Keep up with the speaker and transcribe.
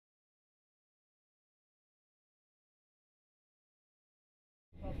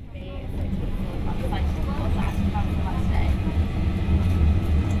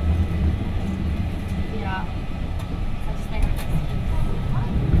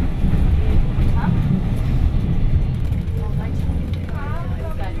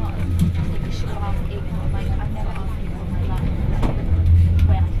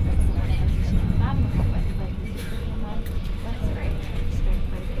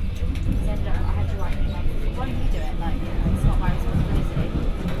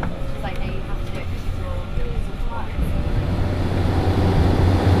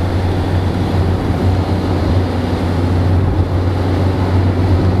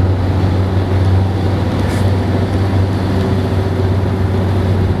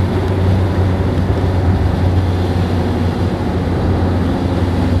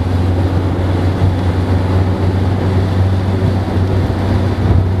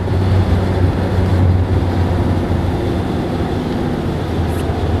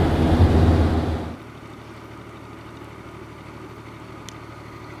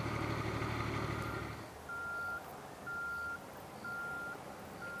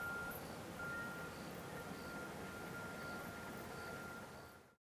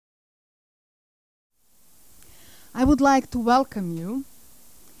I would like to welcome you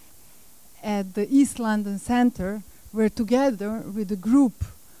at the East London Centre, where together with a group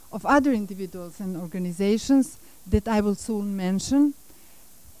of other individuals and organizations that I will soon mention,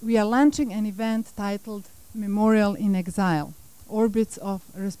 we are launching an event titled Memorial in Exile, Orbits of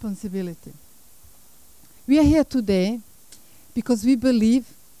Responsibility. We are here today because we believe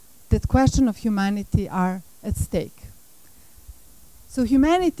that questions of humanity are at stake. So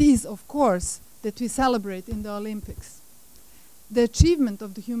humanity is, of course, that we celebrate in the Olympics, the achievement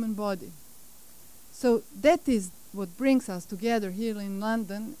of the human body. So that is what brings us together here in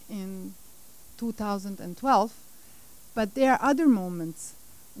London in 2012, but there are other moments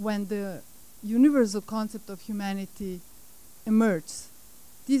when the universal concept of humanity emerges.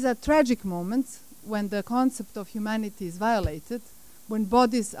 These are tragic moments when the concept of humanity is violated, when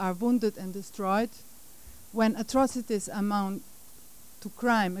bodies are wounded and destroyed, when atrocities amount to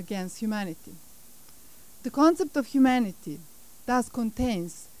crime against humanity. The concept of humanity thus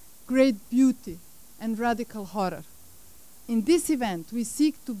contains great beauty and radical horror. In this event, we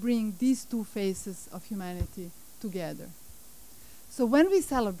seek to bring these two faces of humanity together. So when we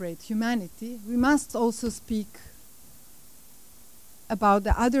celebrate humanity, we must also speak about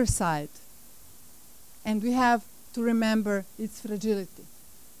the other side, and we have to remember its fragility.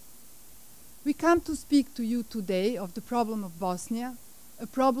 We come to speak to you today of the problem of Bosnia, a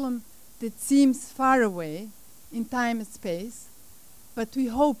problem that seems far away in time and space, but we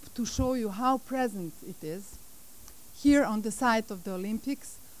hope to show you how present it is here on the site of the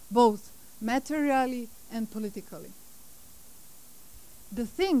Olympics, both materially and politically. The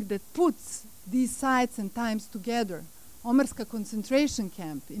thing that puts these sites and times together, Omarska concentration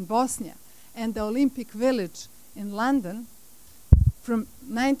camp in Bosnia and the Olympic Village in London, from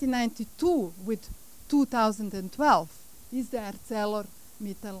 1992 with 2012, is the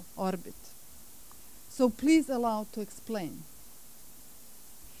ArcelorMittal orbit. So please allow to explain.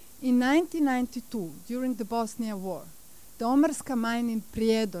 In 1992, during the Bosnia War, the Omarska mine in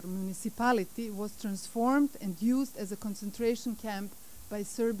Prijedor municipality was transformed and used as a concentration camp by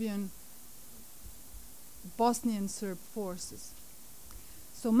Bosnian Serb forces.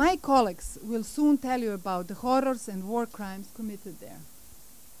 So my colleagues will soon tell you about the horrors and war crimes committed there.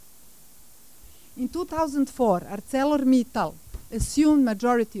 In 2004, ArcelorMittal assumed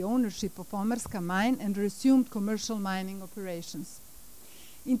majority ownership of Omarska mine and resumed commercial mining operations.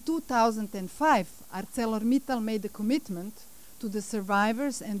 In 2005, ArcelorMittal made a commitment to the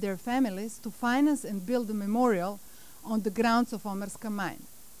survivors and their families to finance and build a memorial on the grounds of Omarska mine.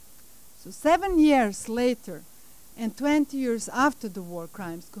 So 7 years later, and 20 years after the war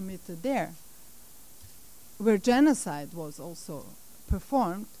crimes committed there, where genocide was also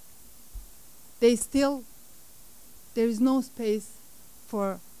performed, there is no space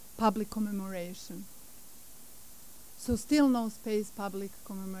for public commemoration. So still no space public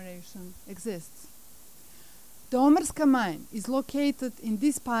commemoration exists. The Omarska mine is located in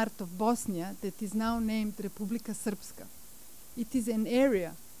this part of Bosnia that is now named Republika Srpska. It is an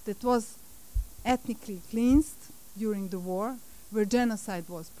area that was ethnically cleansed during the war, where genocide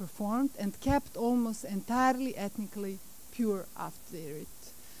was performed, and kept almost entirely ethnically pure after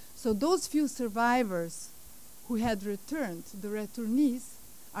it. So those few survivors who had returned, the returnees,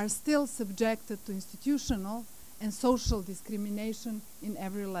 are still subjected to institutional and social discrimination in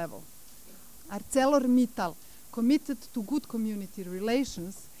every level. ArcelorMittal, committed to good community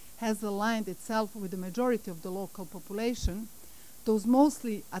relations, has aligned itself with the majority of the local population, those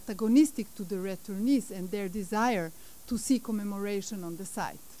mostly antagonistic to the returnees and their desire to see commemoration on the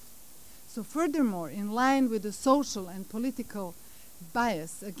site. So furthermore, in line with the social and political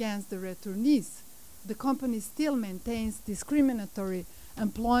bias against the returnees, the company still maintains discriminatory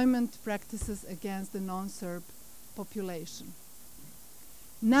employment practices against the non-Serb population.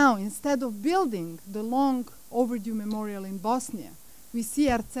 Now, instead of building the long overdue memorial in Bosnia, we see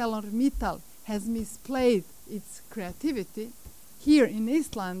ArcelorMittal has misplayed its creativity here in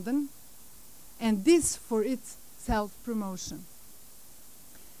East London, and this for its self-promotion.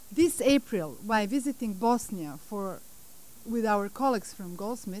 This April, while visiting Bosnia with our colleagues from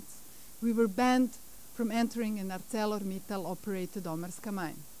Goldsmiths, we were banned from entering an ArcelorMittal-operated Omarska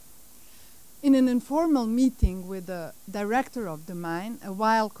mine. In an informal meeting with the director of the mine,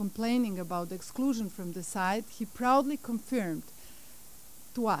 while complaining about the exclusion from the site, he proudly confirmed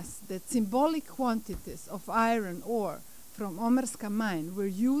to us that symbolic quantities of iron ore from Omarska mine were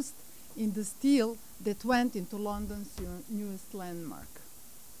used in the steel that went into London's newest landmark.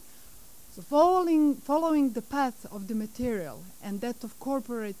 So following the path of the material and that of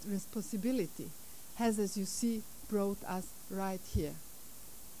corporate responsibility has, as you see, brought us right here.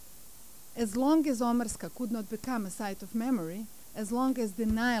 As long as Omarska could not become a site of memory, as long as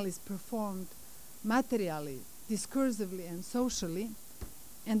denial is performed materially, discursively, and socially,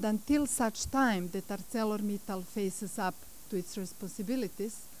 and until such time that ArcelorMittal faces up to its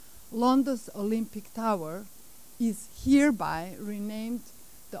responsibilities, London's Olympic Tower is hereby renamed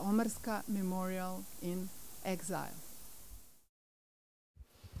the Omarska Memorial in Exile.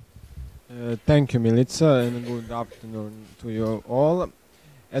 Thank you, Milica, and good afternoon to you all.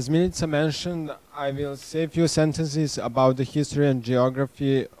 As Milica mentioned, I will say a few sentences about the history and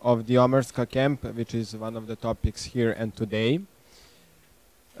geography of the Omarska camp, which is one of the topics here and today.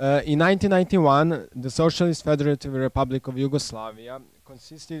 In 1991, the Socialist Federative Republic of Yugoslavia,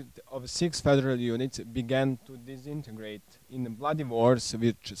 consisted of 6 federal units, began to disintegrate in bloody wars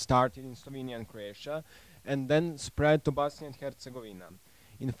which started in Slovenia and Croatia and then spread to Bosnia and Herzegovina.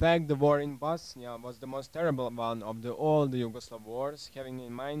 In fact, the war in Bosnia was the most terrible one of all the Yugoslav wars, having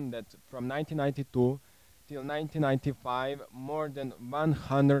in mind that from 1992 till 1995, more than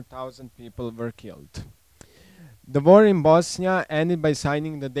 100,000 people were killed. The war in Bosnia ended by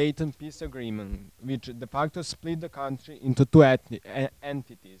signing the Dayton Peace Agreement, which de facto split the country into 2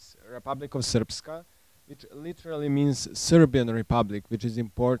 entities, Republic of Srpska, which literally means Serbian Republic, which is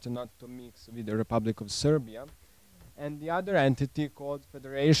important not to mix with the Republic of Serbia, and the other entity called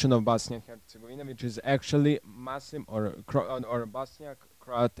Federation of Bosnia and Herzegovina, which is actually Muslim or Bosniak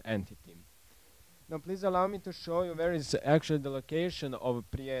Croat entity. Now please allow me to show you where is actually the location of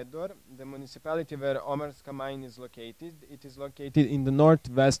Prijedor, the municipality where Omarska mine is located. It is located in the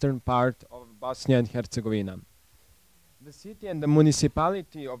northwestern part of Bosnia and Herzegovina. The city and the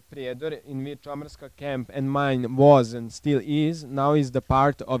municipality of Prijedor, in which Omarska camp and mine was and still is, now is the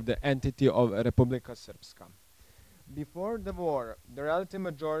part of the entity of Republika Srpska. Before the war, the relative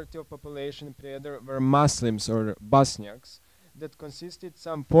majority of population in Prijedor were Muslims or Bosniaks that consisted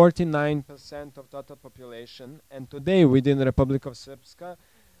some 49% of total population, and today within the Republic of Srpska,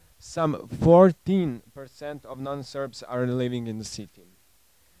 some 14% of non-Serbs are living in the city.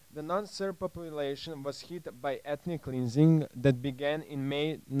 The non-Serb population was hit by ethnic cleansing that began in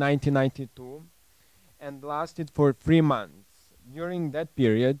May 1992 and lasted for 3 months. During that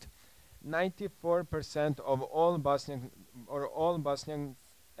period, 94% of all Bosnians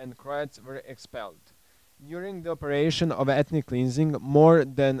and Croats were expelled. During the operation of ethnic cleansing, more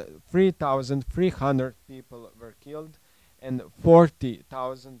than 3,300 people were killed and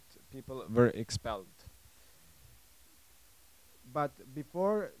 40,000 people were expelled. But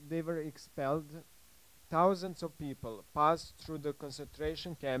before they were expelled, thousands of people passed through the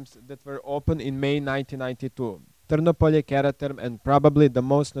concentration camps that were opened in May 1992. Trnopolje, Karaterm, and probably the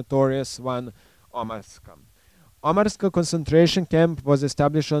most notorious one, Omarska. Omarska concentration camp was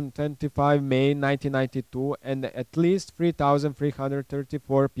established on 25 May 1992, and at least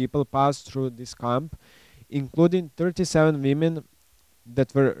 3,334 people passed through this camp, including 37 women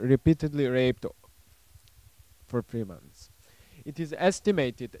that were repeatedly raped for 3 months. It is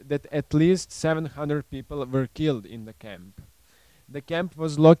estimated that at least 700 people were killed in the camp. The camp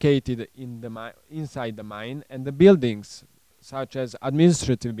was located inside the mine, and the buildings, such as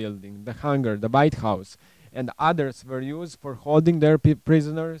administrative building, the hangar, the White House, and others were used for holding their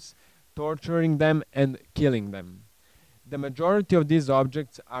prisoners, torturing them, and killing them. The majority of these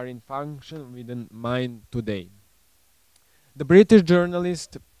objects are in function within mine today. The British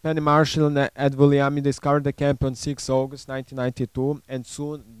journalist Penny Marshall and Ed Vulliamy discovered the camp on 6 August 1992, and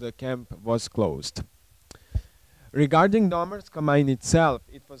soon the camp was closed. Regarding the Omarska mine itself,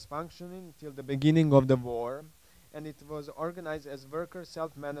 it was functioning till the beginning of the war, and it was organized as worker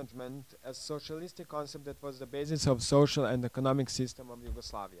self-management, a socialistic concept that was the basis of social and economic system of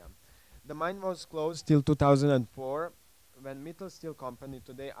Yugoslavia. The mine was closed till 2004, when Mittal Steel Company,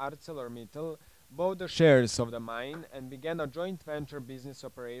 today ArcelorMittal, bought the shares of the mine and began a joint venture business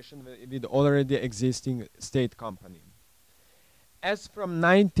operation with already existing state company. As from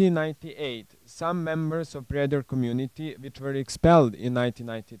 1998, some members of Prijedor community, which were expelled in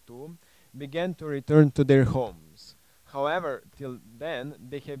 1992, began to return to their homes. However, till then,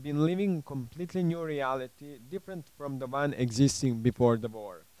 they have been living a completely new reality, different from the one existing before the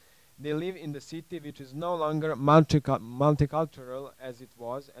war. They live in the city which is no longer multicultural as it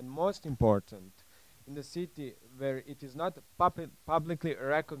was, and most important, in the city where it is not publicly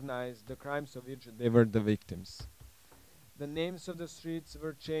recognized the crimes of which they were the victims. The names of the streets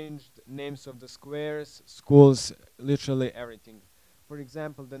were changed, names of the squares, schools, literally everything. For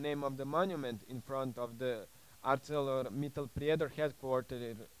example, the name of the monument in front of the ArcelorMittal Prijedor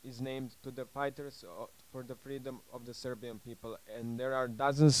headquarters is named to the fighters for the freedom of the Serbian people, and there are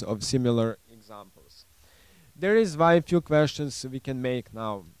dozens of similar examples. There is why few questions we can make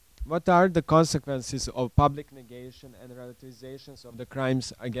now. What are the consequences of public negation and relativizations of the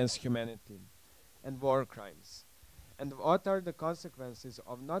crimes against humanity and war crimes? And what are the consequences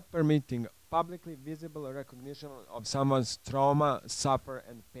of not permitting publicly visible recognition of someone's trauma, suffer,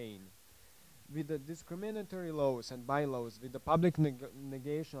 and pain? With the discriminatory laws and bylaws, with the public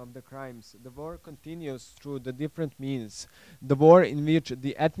negation of the crimes, the war continues through the different means. The war in which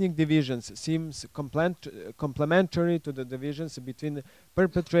the ethnic divisions seems complementary to the divisions between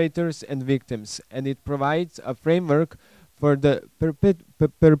perpetrators and victims, and it provides a framework for the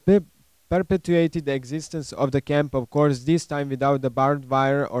perpetuated existence of the camp, of course, this time without the barbed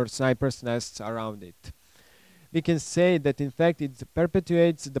wire or sniper's nests around it. We can say that in fact it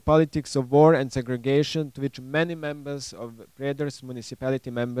perpetuates the politics of war and segregation to which many members of Prijedor's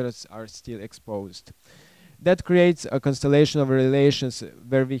municipality members are still exposed. That creates a constellation of relations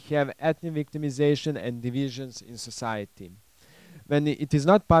where we have ethnic victimization and divisions in society. When it is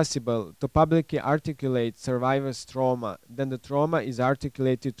not possible to publicly articulate survivors' trauma, then the trauma is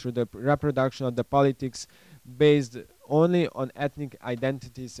articulated through the reproduction of the politics based only on ethnic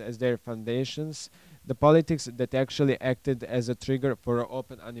identities as their foundations, the politics that actually acted as a trigger for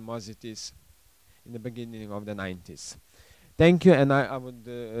open animosities in the beginning of the 90s. Thank you, and I would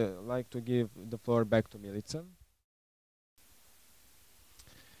like to give the floor back to Milica.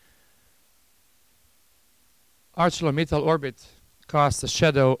 ArcelorMittal orbit casts a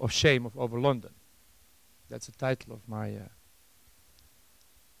shadow of shame over London. That's the title of my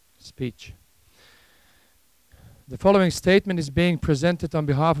speech. The following statement is being presented on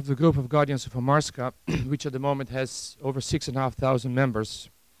behalf of the group of Guardians of Omarska, which at the moment has over 6,500 members,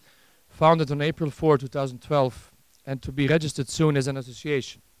 founded on April 4, 2012, and to be registered soon as an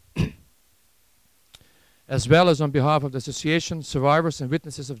association, as well as on behalf of the Association Survivors and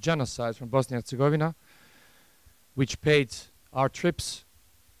Witnesses of Genocide from Bosnia and Herzegovina, which paid our trips,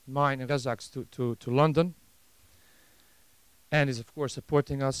 mine and Rezak's, to London, and is of course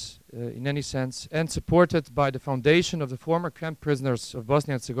supporting us in any sense, and supported by the foundation of the former camp prisoners of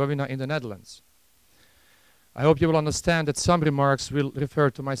Bosnia and Herzegovina in the Netherlands. I hope you will understand that some remarks will refer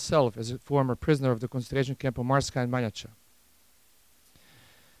to myself as a former prisoner of the concentration camp Omarska and Manjača.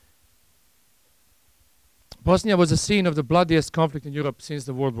 Bosnia was the scene of the bloodiest conflict in Europe since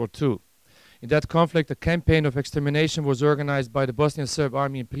the World War II. In that conflict, a campaign of extermination was organized by the Bosnian Serb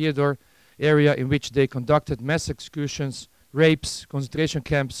army in Prijedor area, in which they conducted mass executions, rapes, concentration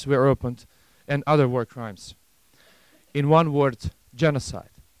camps were opened, and other war crimes. In one word, genocide.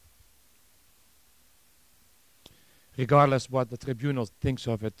 Regardless what the tribunal thinks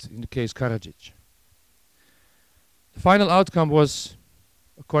of it in the case Karadzic. The final outcome was,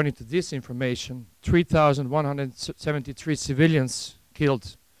 according to this information, 3,173 civilians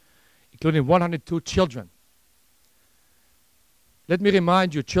killed, including 102 children. Let me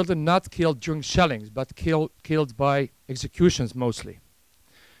remind you, children not killed during shellings, but killed by executions mostly.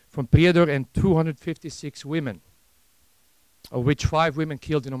 From Prijedor, and 256 women, of which 5 women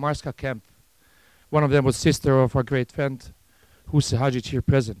killed in Omarska camp. One of them was sister of our great friend, Huse Hadžić, here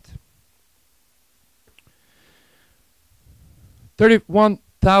present.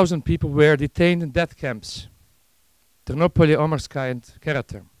 31,000 people were detained in death camps, Trnopolje, Omarska, and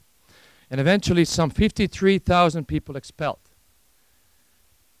Karaterm. And eventually some 53,000 people expelled.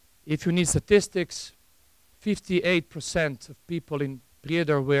 If you need statistics, 58% of people in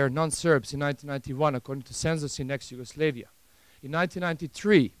Prijedor were non-Serbs in 1991, according to census in ex-Yugoslavia. In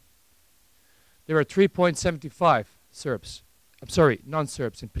 1993, there were 3.75 Serbs,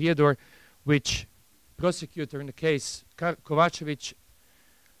 non-Serbs in Prijedor, which prosecutor in the case Kovačević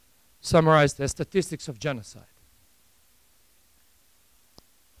summarized as statistics of genocide.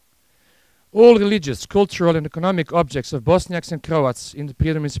 All religious, cultural, and economic objects of Bosniaks and Croats in the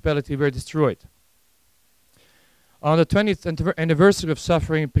Prijedor municipality were destroyed. On the 20th anniversary of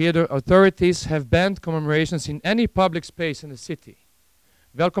suffering in Prijedor, authorities have banned commemorations in any public space in the city.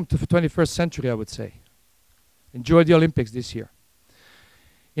 Welcome to the 21st century, I would say. Enjoy the Olympics this year.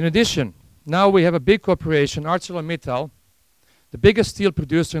 In addition, now we have a big corporation, ArcelorMittal, the biggest steel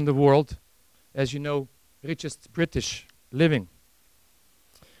producer in the world, as you know, richest British living,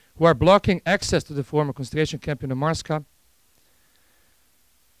 who are blocking access to the former concentration camp in Omarska.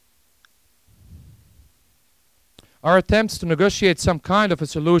 Our attempts to negotiate some kind of a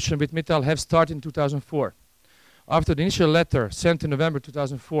solution with Mittal have started in 2004. After the initial letter sent in November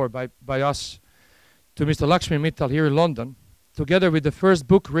 2004 by us to Mr. Lakshmi Mittal here in London, together with the first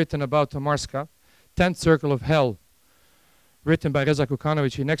book written about Omarska, 10th Circle of Hell, written by Rezak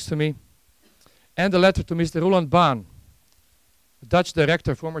Ukanović here next to me, and the letter to Mr. Roland Bahn, the Dutch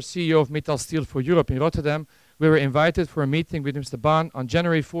director, former CEO of Mittal Steel for Europe in Rotterdam, we were invited for a meeting with Mr. Baan on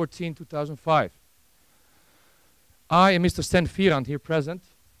January 14, 2005. I and Mr. Stan Vierand, here present,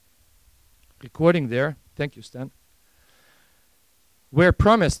 recording there, thank you Stan, were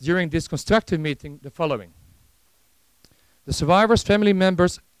promised during this constructive meeting the following. The survivors, family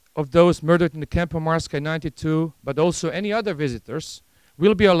members of those murdered in the camp Omarska in 92, but also any other visitors,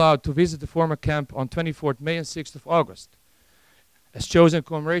 will be allowed to visit the former camp on 24th May and 6th of August, as chosen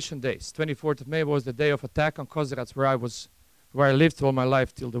commemoration days. 24th of May was the day of attack on Kozarac, where I lived all my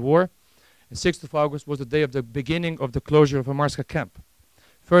life till the war, and 6th of August was the day of the beginning of the closure of Omarska camp.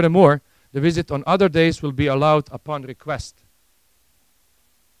 Furthermore, the visit on other days will be allowed upon request.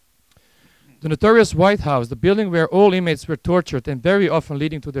 The notorious White House, the building where all inmates were tortured and very often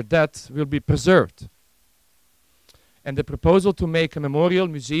leading to their death, will be preserved. And the proposal to make a memorial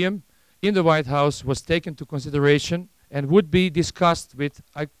museum in the White House was taken into consideration and would be discussed with,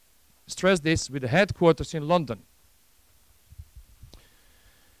 I stress this, with the headquarters in London.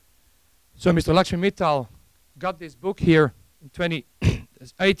 So Mr. Lakshmi Mittal got this book here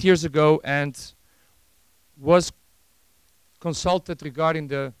 8 years ago and was consulted regarding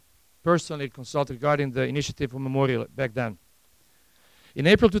the personally consulted regarding the initiative for memorial back then. In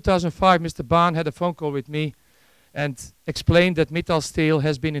April 2005, Mr. Baan had a phone call with me and explained that Mittal Steel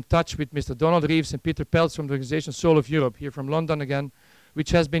has been in touch with Mr. Donald Reeves and Peter Peltz from the organization Soul of Europe, here from London again,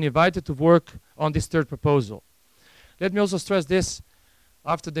 which has been invited to work on this third proposal. Let me also stress this.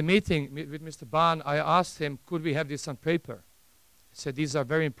 After the meeting with Mr. Baan, I asked him, could we have this on paper? He said, these are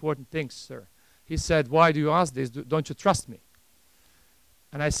very important things, sir. He said, why do you ask this? Don't you trust me?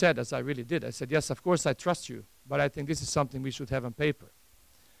 And I said, as I really did, I said, yes, of course I trust you, but I think this is something we should have on paper.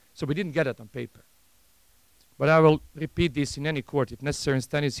 So we didn't get it on paper. But I will repeat this in any court if necessary, and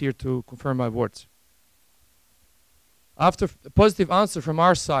Stan is here to confirm my words. After a positive answer from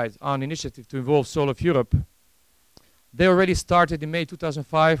our side on initiative to involve Soul of Europe, they already started in May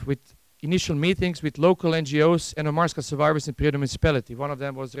 2005 with initial meetings with local NGOs and Omarska survivors in Prijedor municipality. One of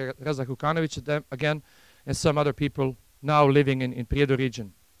them was Reza Kukanovic again, and some other people now living in Prijedor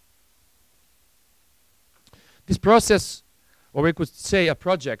region. This process, or we could say a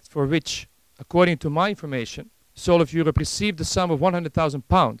project for which, according to my information, Soul of Europe received the sum of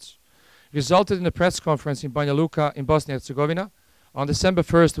 £100,000, resulted in a press conference in Banja Luka in Bosnia and Herzegovina on December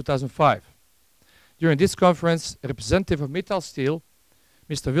 1st, 2005. During this conference, a representative of Mittal Steel,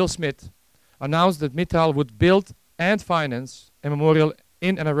 Mr. Will Smith, announced that Mittal would build and finance a memorial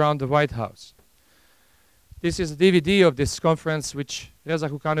in and around the White House. This is a DVD of this conference which Reza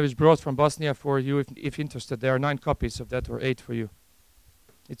Kukanovic brought from Bosnia for you if interested. There are 9 copies of that, or 8 for you.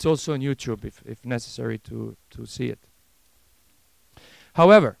 It's also on YouTube if necessary to see it.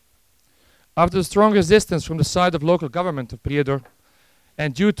 However, after the strong resistance from the side of local government of Prijedor,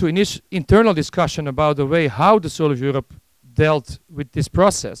 and due to internal discussion about the way how the Soul of Europe dealt with this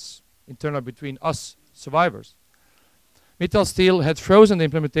process, internal between us survivors, Mittal Steel had frozen the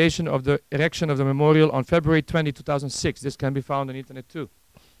implementation of the erection of the memorial on February 20, 2006. This can be found on the internet too.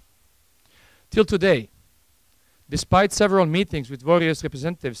 Till today, despite several meetings with various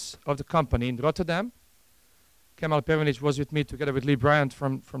representatives of the company in Rotterdam, Kemal Pervanic was with me together with Lee Bryant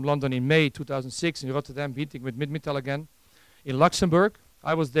from London in May 2006 in Rotterdam, meeting with Mittal again. In Luxembourg,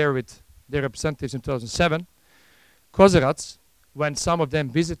 I was there with their representatives in 2007. Kozarac, when some of them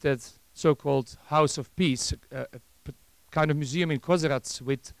visited so-called House of Peace, a kind of museum in Kozarac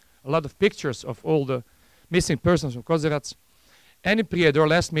with a lot of pictures of all the missing persons from Kozarac. And in Prijedor,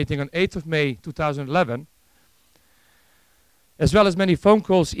 last meeting on 8th of May 2011, as well as many phone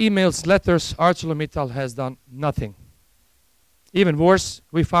calls, emails, letters, ArcelorMittal has done nothing. Even worse,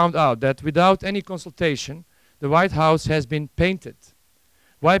 we found out that without any consultation, the White House has been painted,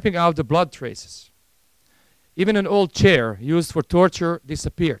 wiping out the blood traces. Even an old chair used for torture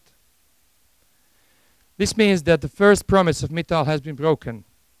disappeared. This means that the first promise of Mittal has been broken.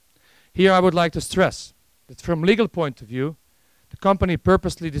 Here I would like to stress that from legal point of view, the company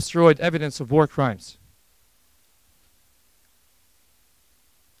purposely destroyed evidence of war crimes.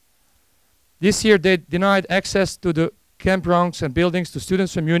 This year they denied access to the campgrounds and buildings to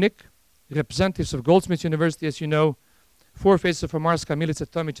students from Munich, representatives of Goldsmiths University, as you know, forefaces of Omarska, Milica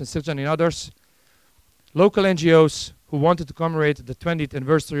Tomic and Srđan and others, local NGOs who wanted to commemorate the 20th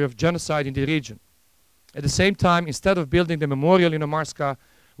anniversary of genocide in the region. At the same time, instead of building the memorial in Omarska,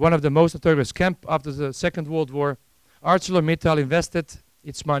 one of the most notorious camps after the Second World War, ArcelorMittal invested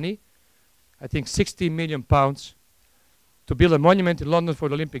its money, I think £60 million, to build a monument in London for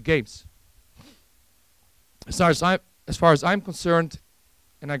the Olympic Games. As far as I'm concerned,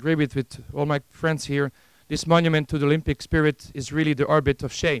 and I agree with all my friends here, this monument to the Olympic spirit is really the orbit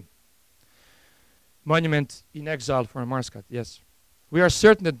of shame. Monument in exile for Omarska, yes. We are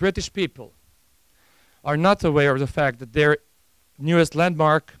certain that British people are not aware of the fact that their newest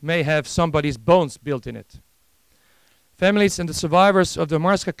landmark may have somebody's bones built in it. Families and the survivors of the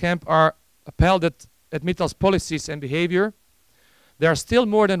Omarska camp are appalled at Mittal's policies and behavior. There are still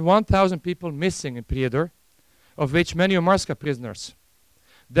more than 1,000 people missing in Prijedor, of which many Omarska prisoners.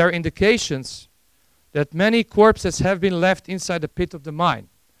 There are indications that many corpses have been left inside the pit of the mine,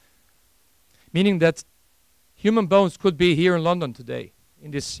 meaning that human bones could be here in London today,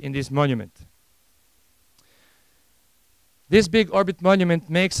 in this monument. This big orbit monument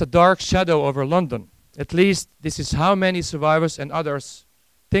makes a dark shadow over London. At least this is how many survivors and others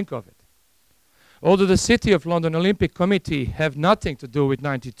think of it. Although the City of London Olympic Committee have nothing to do with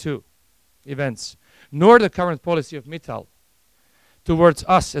 '92 events, nor the current policy of Mittal towards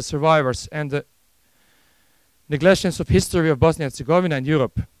us as survivors and the neglections of history of Bosnia and Herzegovina and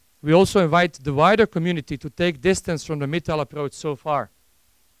Europe, we also invite the wider community to take distance from the Mittal approach so far.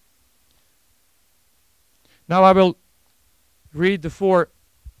 Now I will read the 4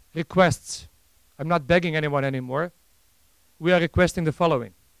 requests. I'm not begging anyone anymore. We are requesting the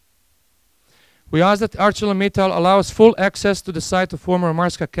following. We ask that ArcelorMittal allows full access to the site of former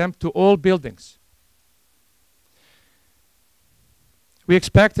Omarska camp to all buildings. We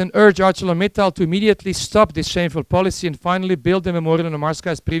expect and urge ArcelorMittal to immediately stop this shameful policy and finally build the memorial in Omarska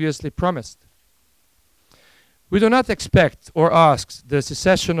as previously promised. We do not expect or ask the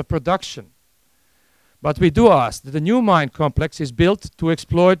cessation of production, but we do ask that the new mine complex is built to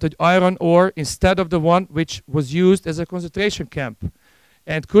exploit the iron ore instead of the one which was used as a concentration camp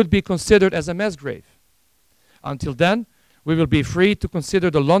and could be considered as a mass grave. Until then, we will be free to consider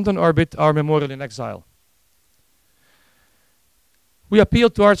the London orbit our memorial in exile. We appeal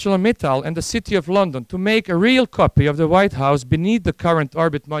to ArcelorMittal and the City of London to make a real copy of the White House beneath the current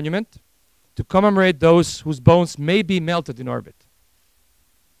orbit monument to commemorate those whose bones may be melted in orbit.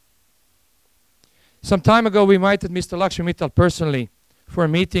 Some time ago, we invited Mr. Lakshmi Mittal personally for a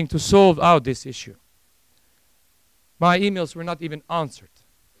meeting to solve out this issue. My emails were not even answered.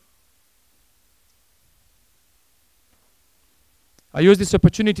 I use this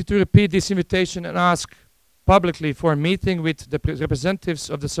opportunity to repeat this invitation and ask publicly for a meeting with the representatives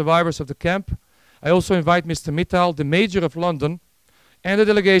of the survivors of the camp. I also invite Mr. Mittal, the Mayor of London, and the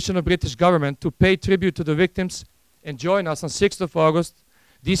delegation of British government to pay tribute to the victims and join us on 6th of August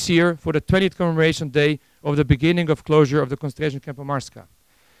this year for the 20th commemoration day of the beginning of closure of the concentration camp of Omarska.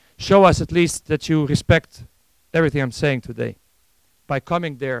 Show us at least that you respect everything I'm saying today by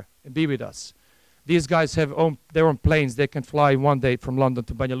coming there and be with us. These guys have their own planes. They can fly one day from London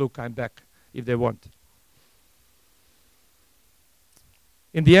to Banja Luka and back if they want.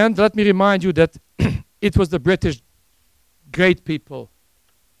 In the end, let me remind you that it was the British great people,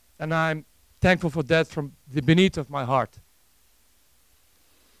 and I'm thankful for that from the beneath of my heart.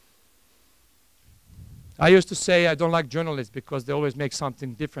 I used to say I don't like journalists because they always make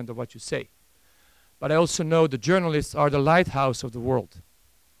something different of what you say. But I also know the journalists are the lighthouse of the world.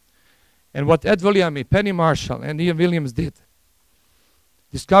 And what Ed Williamy, Penny Marshall, and Ian Williams did,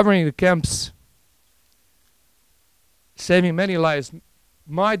 discovering the camps, saving many lives,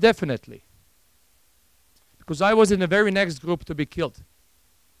 might definitely. Because I was in the very next group to be killed.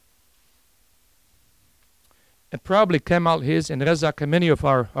 And probably Kemal, his, and Rezak, and many of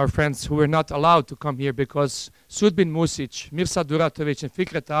our friends who were not allowed to come here because Sudbin Music, Mirsa Duratovic, and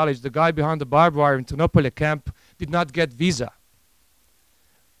Fikret Alic, the guy behind the barbed wire in Ternopolje camp, did not get visa.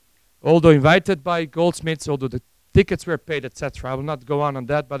 Although invited by goldsmiths, although the tickets were paid, etc. I will not go on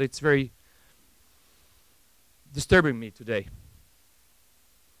that, but it's very disturbing me today.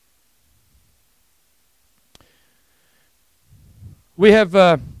 We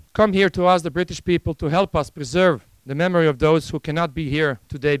have come here to ask the British people to help us preserve the memory of those who cannot be here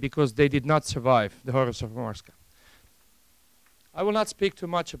today because they did not survive the horrors of Omarska. I will not speak too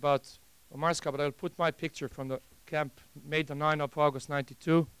much about Omarska, but I will put my picture from the camp made on 9th of August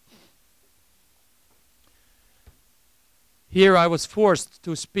 92. Here I was forced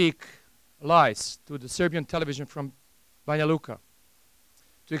to speak lies to the Serbian television from Banja Luka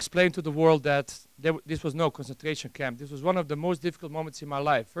to explain to the world that this was no concentration camp. This was one of the most difficult moments in my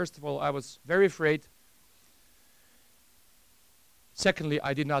life. First of all, I was very afraid. Secondly,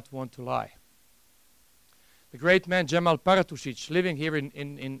 I did not want to lie. The great man Cemal Paratušić, living here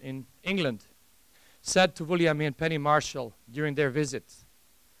in England, said to William and Penny Marshall during their visit,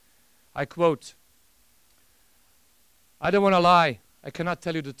 I quote, "I don't want to lie. I cannot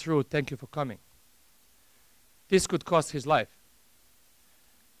tell you the truth. Thank you for coming." This could cost his life.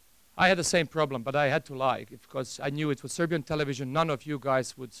 I had the same problem, but I had to lie because I knew it was Serbian television. None of you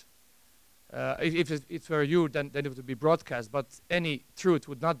guys would, if it were you, then it would be broadcast, but any truth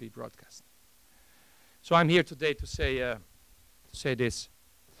would not be broadcast. So I'm here today to say this.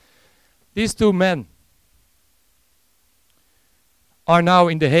 These two men are now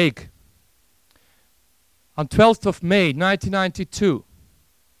in The Hague. On 12th of May 1992,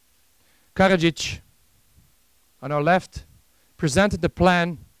 Karadzic, on our left, presented the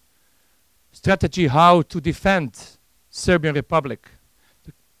plan, strategy how to defend Serbian Republic.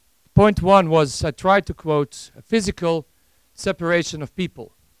 Point one was, I tried to quote, a physical separation of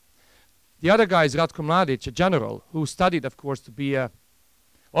people. The other guy is Ratko Mladic, a general, who studied, of course, to be an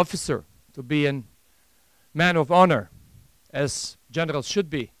officer, to be a man of honor, as generals should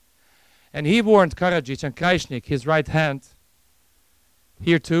be. And he warned Karadzic and Krajisnik, his right hand,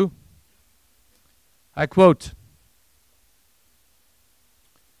 here too. I quote,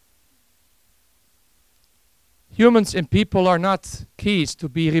 "Humans and people are not keys to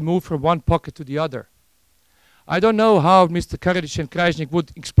be removed from one pocket to the other. I don't know how Mr. Karadzic and Krajisnik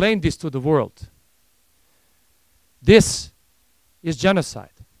would explain this to the world. This is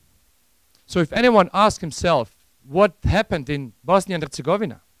genocide. So if anyone asks himself what happened in Bosnia and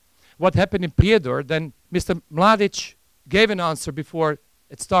Herzegovina, what happened in Prijedor, then Mr. Mladic gave an answer before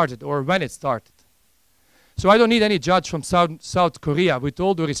it started or when it started. So I don't need any judge from South Korea, with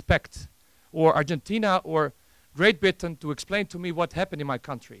all due respect, or Argentina or Great Britain to explain to me what happened in my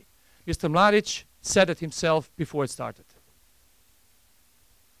country. Mr. Mladic said it himself before it started."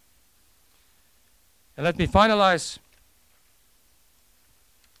 And let me finalize.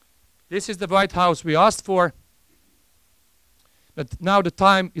 This is the White House we asked for, but now the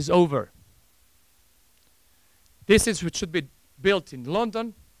time is over. This is what should be built in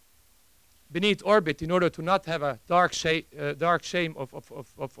London, beneath orbit, in order to not have a dark shame of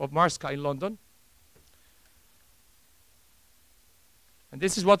Omarska in London. And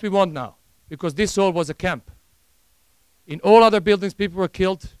this is what we want now, because this all was a camp. In all other buildings, people were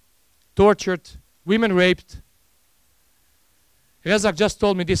killed, tortured, women raped. Rezak just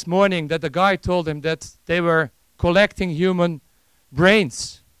told me this morning that the guy told him that they were collecting human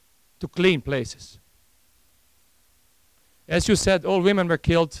brains to clean places. As you said, all women were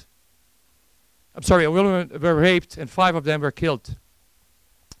killed. I'm sorry, all women were raped and 5 of them were killed.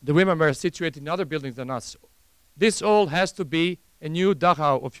 The women were situated in other buildings than us. This all has to be a new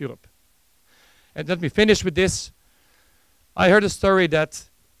Dachau of Europe. And let me finish with this. I heard a story that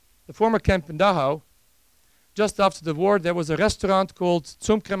the former camp in Dachau, just after the war, there was a restaurant called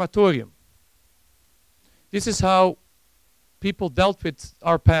Zum Crematorium. This is how people dealt with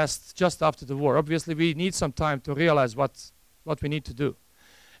our past just after the war. Obviously, we need some time to realize what we need to do.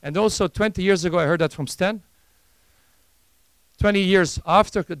 And also, 20 years ago, I heard that from Sten. 20 years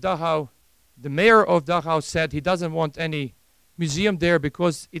after Dachau, the mayor of Dachau said he doesn't want any museum there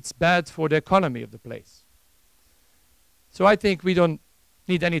because it's bad for the economy of the place. So I think we don't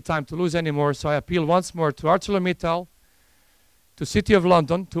need any time to lose anymore. So I appeal once more to ArcelorMittal, to City of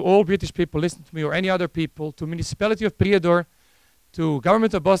London, to all British people listening to me or any other people, to Municipality of Prijedor, to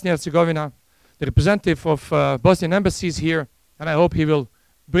Government of Bosnia and Herzegovina, the representative of Bosnian embassies here, and I hope he will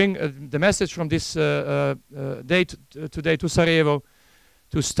bring the message from this day today to Sarajevo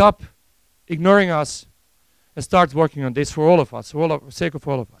to stop ignoring us and start working on this for all of us, for the sake of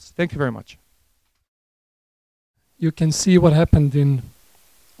all of us. Thank you very much. You can see what happened in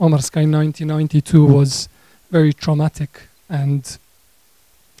Omarska in 1992 was very traumatic, and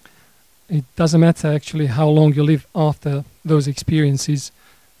it doesn't matter actually how long you live after those experiences,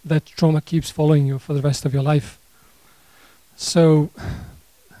 that trauma keeps following you for the rest of your life. So,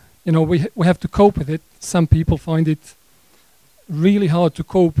 you know, we have to cope with it. Some people find it really hard to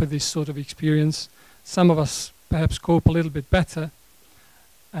cope with this sort of experience. Some of us perhaps cope a little bit better.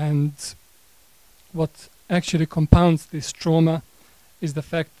 And what actually compounds this trauma is the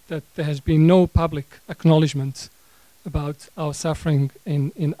fact that there has been no public acknowledgement about our suffering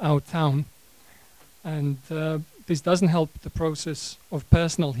in our town. And this doesn't help the process of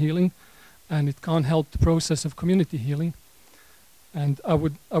personal healing, and it can't help the process of community healing. And I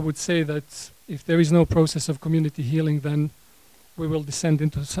would say that if there is no process of community healing, then we will descend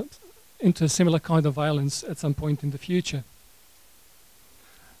into a similar kind of violence at some point in the future.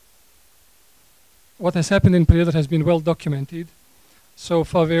 What has happened in Prijedor has been well documented. So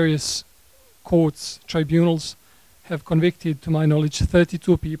far, various courts, tribunals have convicted, to my knowledge,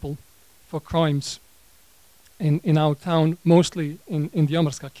 32 people for crimes in our town, mostly in the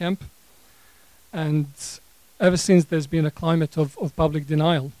Omarska camp. And ever since, there's been a climate of public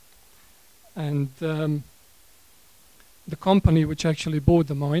denial. And the company which actually bought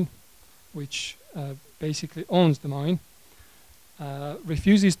the mine which basically owns the mine,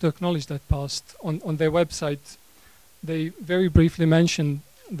 refuses to acknowledge that past. On their website, they very briefly mention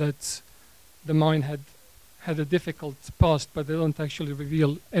that the mine had a difficult past, but they don't actually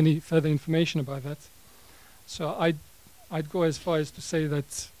reveal any further information about that. So I'd go as far as to say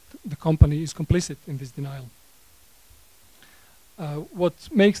that the company is complicit in this denial. What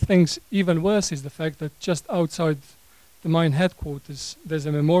makes things even worse is the fact that just outside the mine headquarters, there's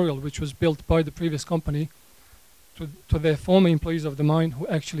a memorial which was built by the previous company to their former employees of the mine who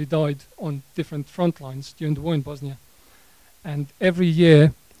actually died on different front lines during the war in Bosnia. And every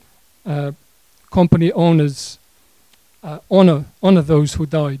year, company owners honor those who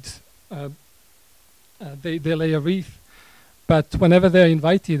died. They lay a wreath. But whenever they're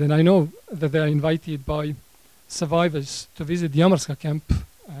invited, and I know that they're invited by survivors to visit the Omarska camp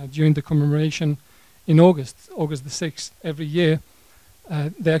during the commemoration in August the 6th, every year,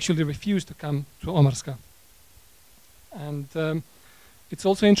 they actually refuse to come to Omarska. And it's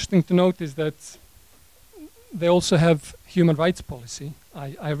also interesting to notice that they also have human rights policy.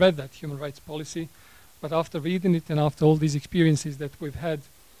 I read that human rights policy, but after reading it and after all these experiences that we've had,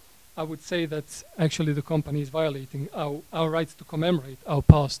 I would say that actually the company is violating our rights to commemorate our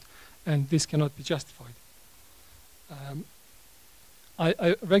past, and this cannot be justified.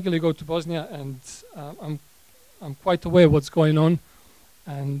 I regularly go to Bosnia, and I'm quite aware what's going on,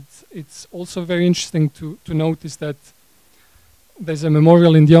 and it's also very interesting to notice that there's a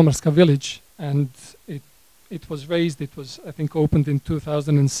memorial in the Omarska village, and it was raised, it was, I think, opened in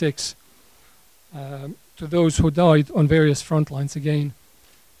 2006 to those who died on various front lines again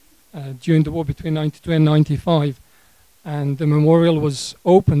during the war between 92 and 95. And the memorial was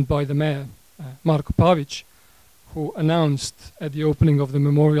opened by the mayor, Marko Pavić, who announced at the opening of the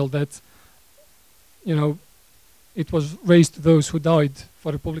memorial that, you know, it was raised to those who died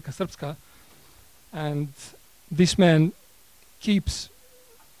for Republika Srpska. And this man keeps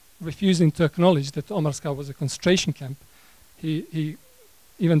refusing to acknowledge that Omarska was a concentration camp. He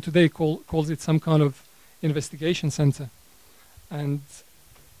even today calls it some kind of investigation center. And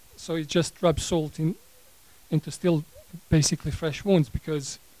so it just rubs salt into still basically fresh wounds,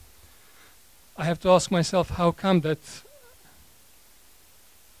 because I have to ask myself, how come that,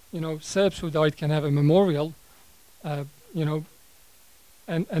 you know, Serbs who died can have a memorial, you know,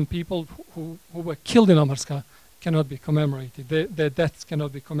 and people who were killed in Omarska cannot be commemorated. Their deaths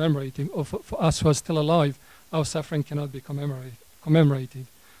cannot be commemorated. Or for us who are still alive, our suffering cannot be commemorated.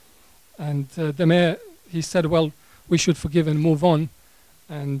 And the mayor, he said, well, we should forgive and move on.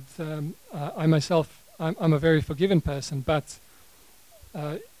 And I myself, I'm a very forgiving person, but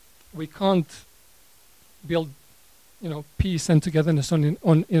we can't build, you know, peace and togetherness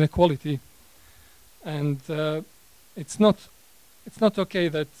on inequality. And it's not okay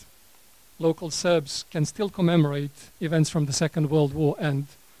that local Serbs can still commemorate events from the Second World War, and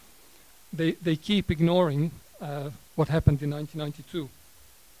they keep ignoring what happened in 1992.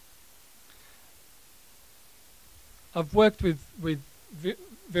 I've worked with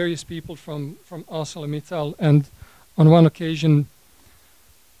various people from ArcelorMittal, and on one occasion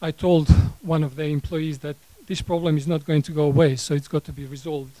I told one of their employees that this problem is not going to go away, so it's got to be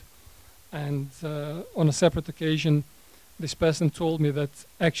resolved. And on a separate occasion, this person told me that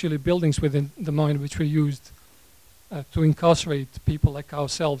actually buildings within the mine which were used to incarcerate people like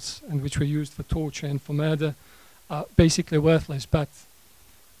ourselves, and which were used for torture and for murder, are basically worthless, but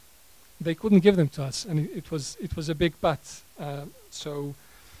they couldn't give them to us, and it was a big but. So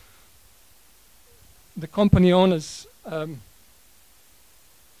the company owners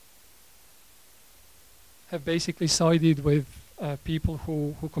have basically sided with people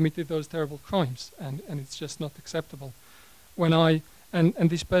who committed those terrible crimes, and it's just not acceptable. When and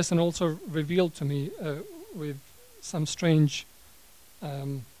this person also revealed to me with some strange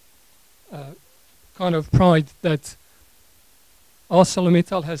kind of pride that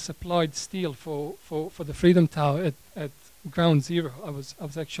ArcelorMittal has supplied steel for the Freedom Tower at ground zero. I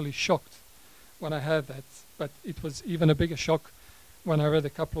was actually shocked when I heard that, but it was even a bigger shock when I read a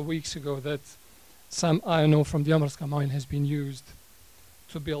couple of weeks ago that some iron ore from the Omarska mine has been used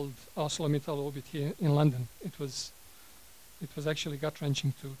to build ArcelorMittal Orbit here in London. It was actually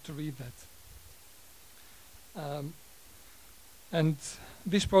gut-wrenching to read that. And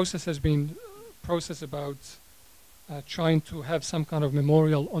this process has been a process about trying to have some kind of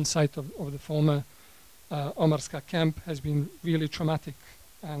memorial on site of the former Omarska camp has been really traumatic,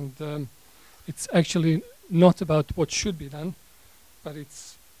 and it's actually not about what should be done, but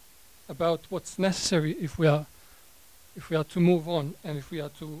it's about what's necessary if we are to move on, and if we are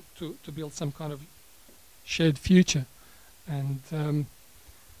to build some kind of shared future. And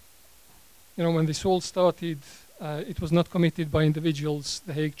you know, when this all started, it was not committed by individuals.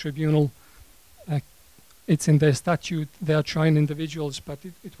 The Hague Tribunal, it's in their statute, they are trying individuals, but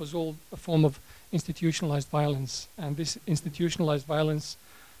it was all a form of institutionalized violence. And this institutionalized violence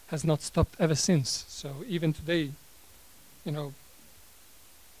has not stopped ever since. So even today, you know,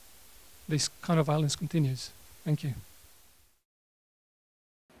 this kind of violence continues. Thank you.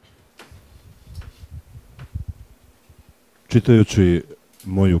 Čitajući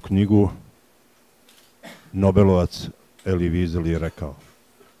moju knjigu, Nobelovac Elie Wiesel je rekao: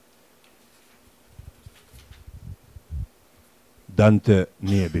 Dante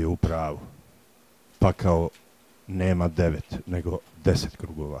nije bio u pravu, pakao nema 9, nego 10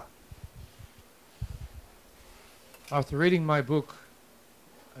 krugova. After reading my book,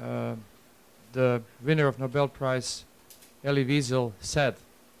 the winner of Nobel Prize, Elie Wiesel, said,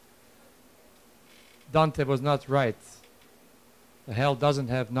 Dante was not right. The hell doesn't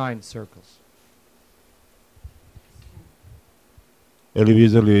have 9 circles. Elie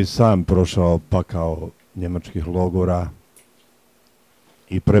Wiesel je i sam prošao pakao njemačkih logora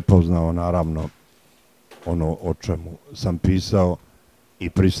i prepoznao naravno ono o čemu sam pisao i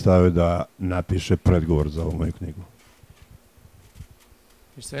pristao je da napiše predgovor za ovu moju knjigu.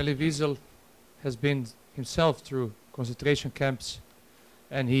 Mr. Elie Wiesel has been himself through concentration camps,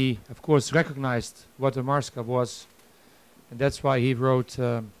 and he, of course, recognized what Omarska was, and that's why he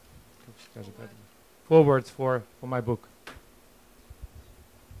wrote forward for my book.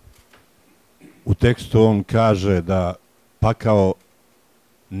 U tekstu on kaže da pakao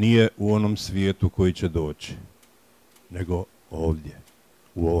nije u onom svijetu koji će doći, nego ovdje,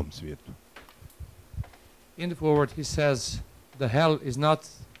 u ovom svijetu. In the forward he says, the hell is not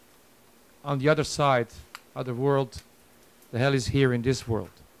on the other side of the world, the hell is here in this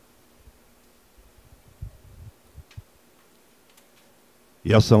world.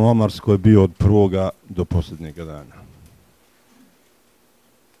 Ja sam u Omarskoj bio od prvoga do posljednjega dana.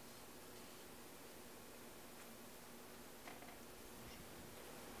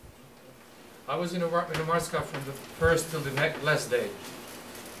 I was in Omarska from the first till the last day.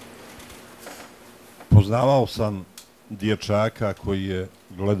 Poznavao sam dječaka koji je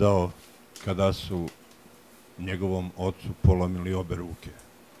gledao kada su njegovom ocu polomili obe ruke.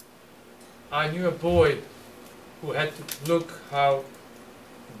 I knew a boy who had to look how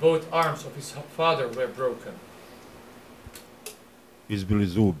both arms of his father were broken. Izbili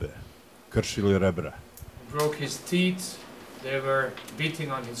zube, kršili rebra. Broke his teeth, they were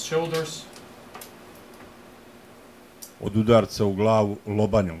beating on his shoulders. Od udarca u glavu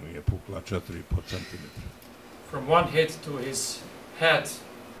lobanju mu je pukla 4,5 cm. From one hit to his head,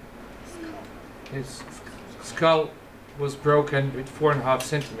 his skull was broken with 4.5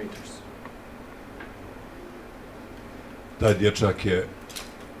 centimeters. Taj dječak je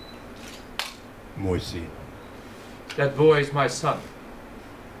moj sin. That boy is my son.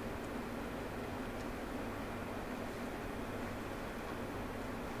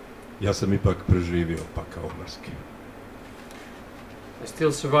 Ja sam ipak preživio pakao Omarski. I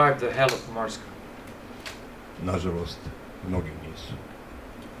still survived the hell of Omarska. Nažalost, mnogi nisu.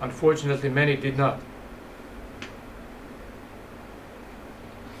 Unfortunately, many did not.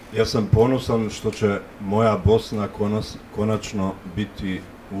 Ja sam ponosan što će moja Bosna konačno biti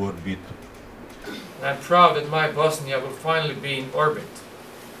u orbitu. And I'm proud that my Bosnia will finally be in orbit.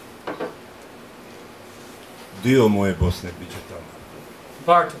 Dio moje Bosne bit će tamo.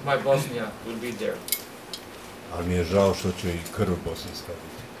 Part of my Bosnia will be there. Ali mi je žao što će i krv bosanska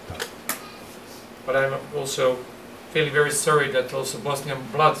biti tamo. But I'm also feeling very sorry that also Bosnian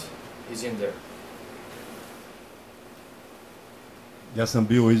blood is in there. Ja sam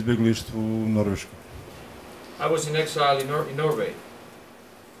bio u izbjeglištvu u Norveškoj. I was in exile in Norway.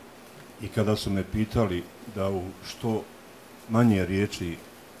 I kada su me pitali da u što manje riječi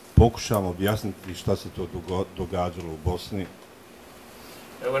pokušam objasniti šta se to događalo u Bosni,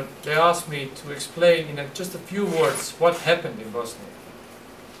 And when they asked me to explain in just a few words what happened in Bosnia,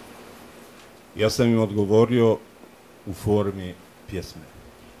 ja sam im odgovorio u formi pjesme.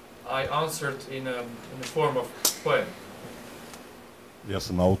 I answered in the form of poem. Ja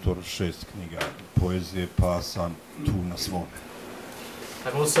sam autor 6 knjiga poezije, pa sam tu na svome.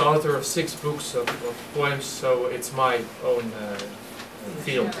 I'm also author of 6 books of poems, so it's my own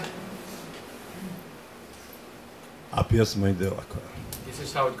field. A pjesma ide ovako. This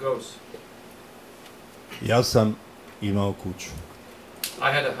is how it goes. Ja sam imao kuću.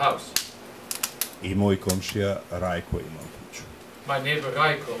 I had a house. I moj komšija Rajko imao kuću. My neighbor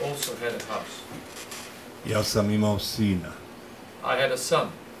Raiko also had a house. Ja sam imao sina. I had a son.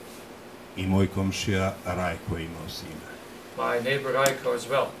 I moj komšija Rajko imao sina. My neighbor Raiko as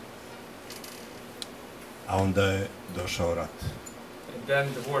well. A onda je došao rat. And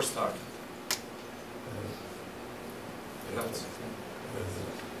then the war started.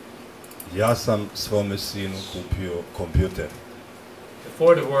 Ja sam svome sinu kupio kompjuter.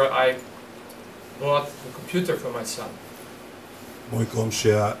 Before the war, I bought the computer for my son. Moj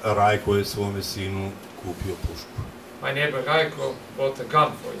komšija Rajko je svome sinu kupio pušku. My neighbor Raiko bought a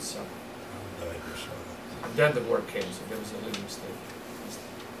gun for his son. A onda je došao rat. And then the war came, so there was a little mistake.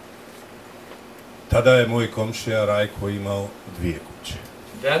 Tada je moj komšija Rajko imao 2 kuće.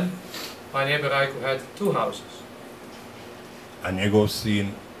 Then my neighbor Raiko had 2 houses. A njegov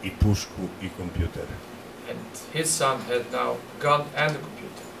sin i pušku i kompjuter. And his son had now a gun and a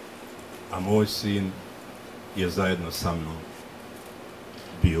computer. A moj sin je zajedno sa mnom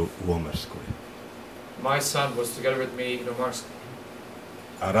bio u Omarskoj. My son was together with me in Omarska.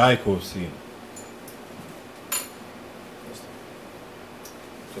 A Rajkov sin,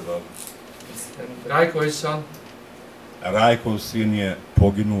 to dobro. And Raiko, his son, Rajkov sin je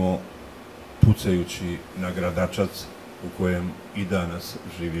poginuo pucajući na gradačac u kojem i danas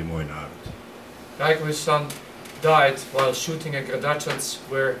živi moj narod. Raiko, his son, died while shooting at Gradačac,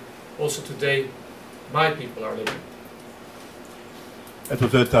 where also today my people are living. Eto,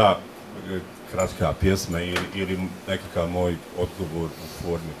 to je ta kratka pjesma ili nekakav moj odgovor u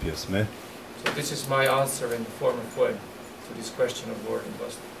formi pjesme. So this is my answer in the form of poem to this question of war in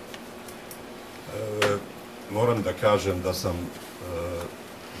Bosnia. Moram da kažem da sam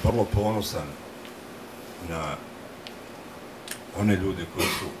vrlo ponosan na one ljude koji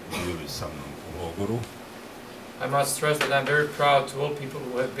su bili sa mnom u logoru. I must stress that I'm very proud to all people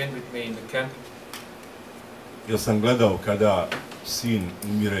who have been with me in the camp. Jer sam gledao kada sin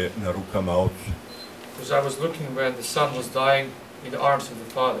umire na rukama oca. Because I was looking when the son was dying in the arms of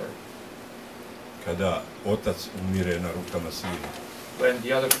the father. Kada otac umire na rukama sina. When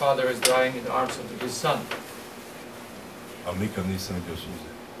the other father is dying in the arms of his son. Ali nikad nisam vidio suze.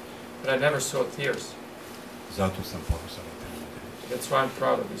 But I never saw tears. Zato sam ponosan na te ljude. That's why I'm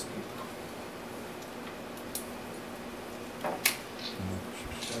proud of these people.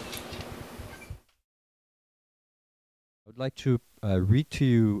 I would like to read to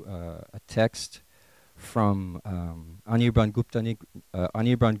you a text from Anirban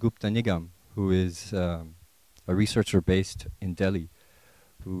Gupta Nigam, who is a researcher based in Delhi,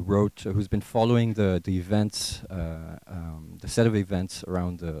 who's been following the events, the set of events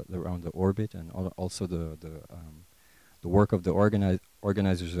around the orbit, and also the work of the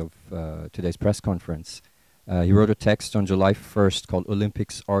organizers of today's press conference. He wrote a text on July 1st called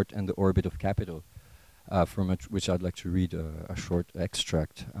 "Olympics, Art, and the Orbit of Capital," from which I'd like to read a short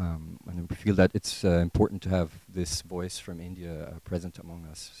extract. And I feel that it's important to have this voice from India present among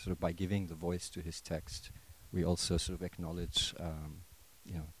us. Sort of by giving the voice to his text, we also sort of acknowledge,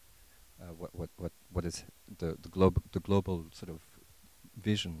 what is the global sort of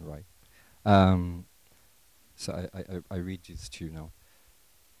vision, right? So I read this to you now.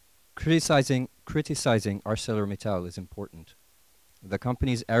 Criticizing ArcelorMittal is important. The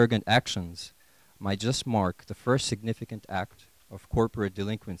company's arrogant actions might just mark the first significant act of corporate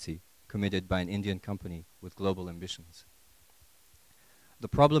delinquency committed by an Indian company with global ambitions. The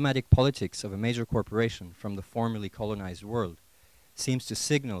problematic politics of a major corporation from the formerly colonized world seems to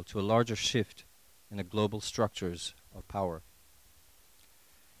signal to a larger shift in the global structures of power.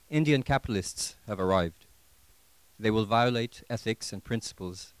 Indian capitalists have arrived. They will violate ethics and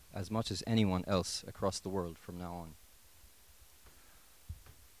principles as much as anyone else across the world from now on.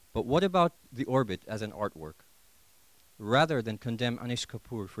 But what about the orbit as an artwork? Rather than condemn Anish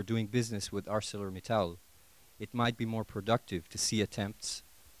Kapoor for doing business with ArcelorMittal, it might be more productive to see attempts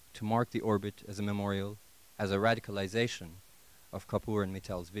to mark the orbit as a memorial, as a radicalization of Kapoor and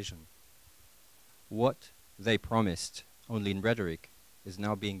Mittal's vision. What they promised only in rhetoric is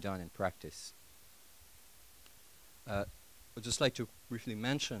now being done in practice. I'd just like to briefly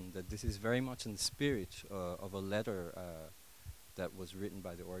mention that this is very much in the spirit of a letter that was written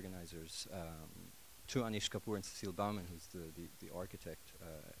by the organizers to Anish Kapoor and Cecile Baumann, who's the architect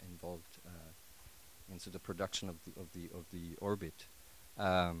involved into the production of the orbit.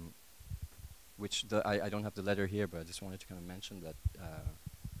 Which I don't have the letter here, but I just wanted to kind of mention that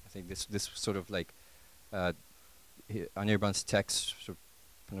I think this sort of like Anirban's text sort of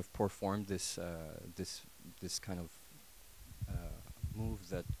kind of performed this this kind of move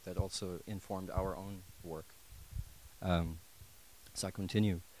that also informed our own work. So I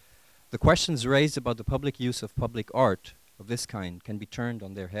continue. The questions raised about the public use of public art of this kind can be turned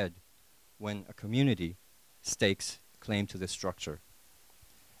on their head when a community stakes claim to this structure.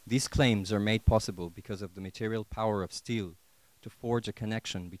 These claims are made possible because of the material power of steel to forge a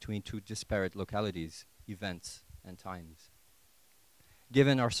connection between two disparate localities events and times.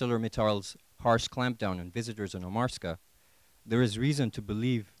 Given ArcelorMittal's harsh clampdown on visitors in Omarska, there is reason to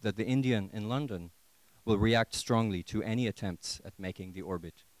believe that the Indian in London will react strongly to any attempts at making the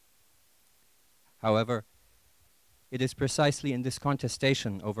orbit. However, it is precisely in this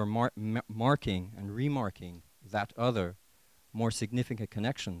contestation over marking and remarking that other, more significant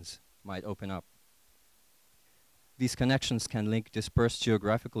connections might open up. These connections can link dispersed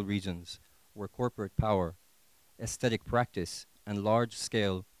geographical regions where corporate power, aesthetic practice, and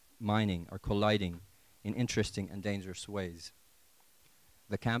large-scale mining are colliding in interesting and dangerous ways.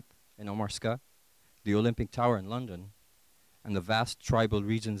 The camp in Omarska, the Olympic Tower in London, and the vast tribal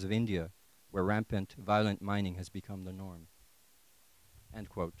regions of India where rampant, violent mining has become the norm. End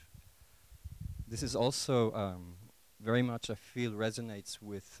quote. This is also very much, I feel, resonates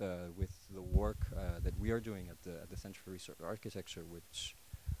with the work that we are doing at the Center for Research Architecture, which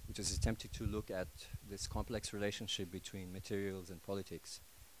is attempting to look at this complex relationship between materials and politics,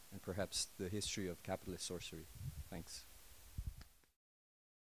 and perhaps the history of capitalist sorcery. Thanks.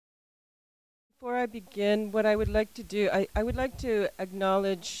 Before I begin, what I would like to do, I would like to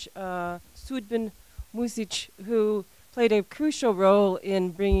acknowledge Sudbin Music, who played a crucial role in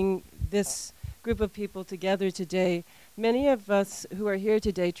bringing this group of people together today. Many of us who are here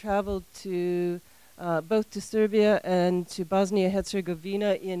today traveled to both to Serbia and to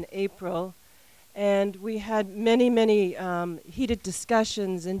Bosnia-Herzegovina in April, and we had many heated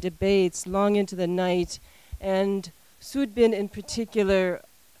discussions and debates long into the night, and Sudbin in particular,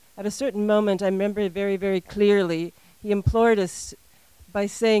 at a certain moment, I remember very, very clearly, he implored us by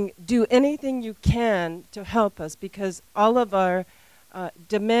saying, do anything you can to help us, because all of our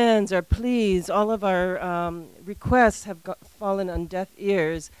demands, our pleas, all of our requests have fallen on deaf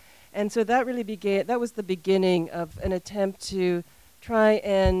ears. And so that really began, that was the beginning of an attempt to try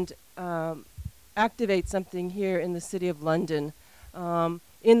and activate something here in the City of London,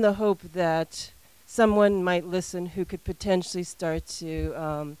 in the hope that someone might listen who could potentially start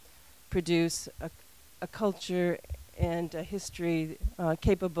to produce a culture and a history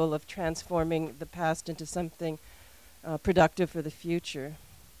capable of transforming the past into something productive for the future.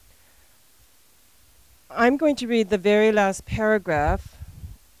 I'm going to read the very last paragraph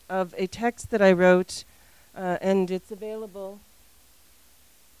of a text that I wrote, and it's available.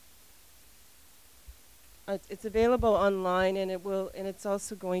 It's available online, and it's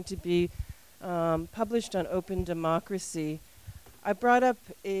also going to be published on Open Democracy. I brought up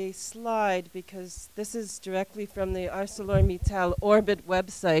a slide because this is directly from the ArcelorMittal Orbit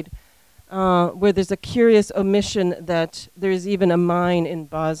website, where there's a curious omission that there is even a mine in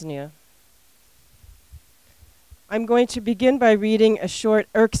Bosnia. I'm going to begin by reading a short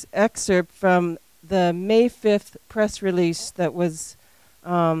excerpt from the May 5th press release that was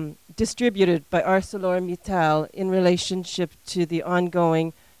distributed by ArcelorMittal in relationship to the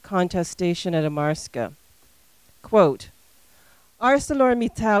ongoing contestation at Omarska. Quote,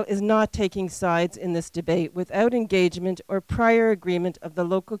 ArcelorMittal is not taking sides in this debate without engagement or prior agreement of the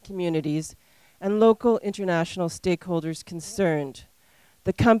local communities and local international stakeholders concerned.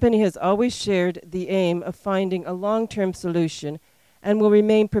 The company has always shared the aim of finding a long-term solution and will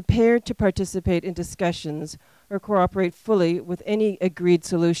remain prepared to participate in discussions or cooperate fully with any agreed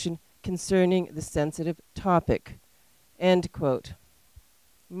solution concerning the sensitive topic. End quote.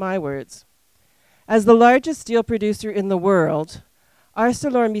 My words. As the largest steel producer in the world,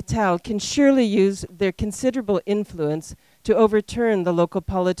 ArcelorMittal can surely use their considerable influence to overturn the local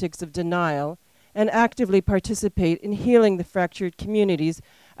politics of denial and actively participate in healing the fractured communities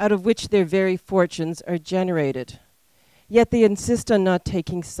out of which their very fortunes are generated. Yet they insist on not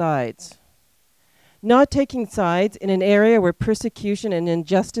taking sides. Not taking sides in an area where persecution and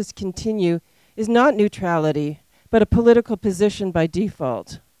injustice continue is not neutrality, but a political position by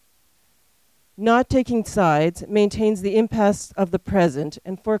default. Not taking sides maintains the impasse of the present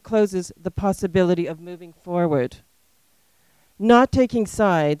and forecloses the possibility of moving forward. Not taking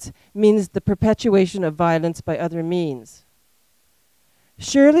sides means the perpetuation of violence by other means.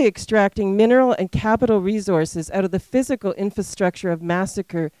 Surely extracting mineral and capital resources out of the physical infrastructure of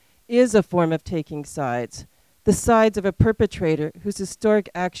massacre is a form of taking sides, the sides of a perpetrator whose historic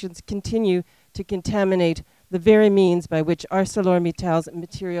actions continue to contaminate the very means by which ArcelorMittal's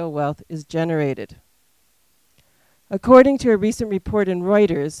material wealth is generated. According to a recent report in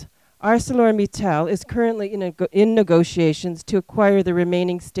Reuters, ArcelorMittal is currently in negotiations to acquire the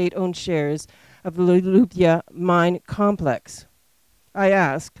remaining state-owned shares of the Lubya mine complex. I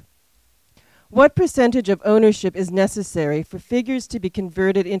ask, what percentage of ownership is necessary for figures to be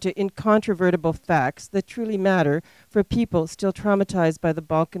converted into incontrovertible facts that truly matter for people still traumatized by the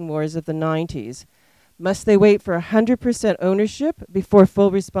Balkan Wars of the 90s? Must they wait for 100% ownership before full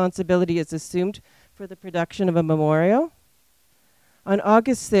responsibility is assumed for the production of a memorial? On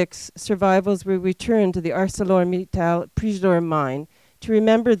August 6, survivors will return to the ArcelorMittal Prizor mine to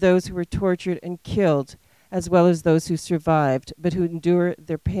remember those who were tortured and killed, as well as those who survived, but who endure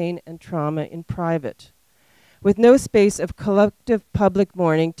their pain and trauma in private. With no space of collective public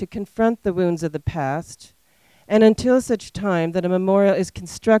mourning to confront the wounds of the past, and until such time that a memorial is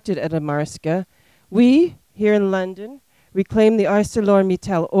constructed at Omarska, we, here in London, reclaim the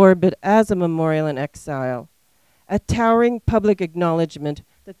ArcelorMittal orbit as a memorial in exile, a towering public acknowledgement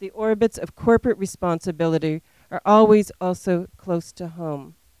that the orbits of corporate responsibility are always also close to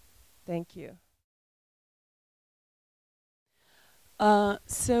home. Thank you.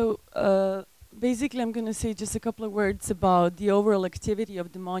 Basically, I'm going to say just a couple of words about the overall activity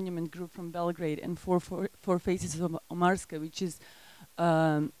of the monument group from Belgrade and Four Faces of Omarska, which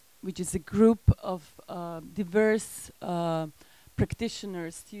is a group of diverse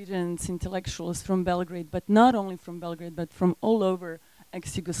practitioners, students, intellectuals from Belgrade, but not only from Belgrade, but from all over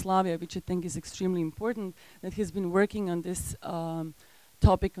ex-Yugoslavia, which I think is extremely important, that has been working on this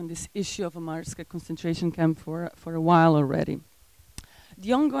topic, on this issue of Omarska concentration camp for a while already.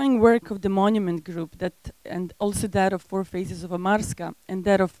 The ongoing work of the monument group and also that of Four Faces of Omarska and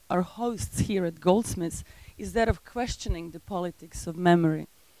that of our hosts here at Goldsmiths is that of questioning the politics of memory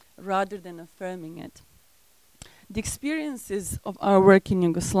rather than affirming it. The experiences of our work in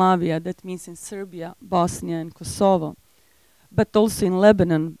Yugoslavia, that means in Serbia, Bosnia and Kosovo, but also in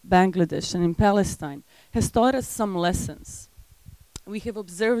Lebanon, Bangladesh and in Palestine, has taught us some lessons. We have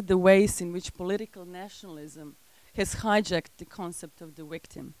observed the ways in which political nationalism has hijacked the concept of the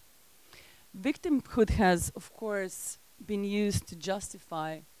victim. Victimhood has, of course, been used to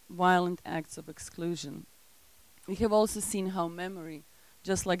justify violent acts of exclusion. We have also seen how memory,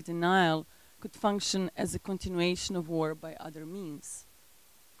 just like denial, could function as a continuation of war by other means.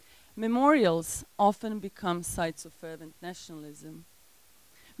 Memorials often become sites of fervent nationalism.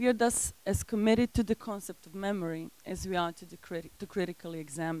 We are thus as committed to the concept of memory as we are to critically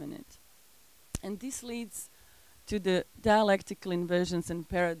examine it. And this leads to the dialectical inversions and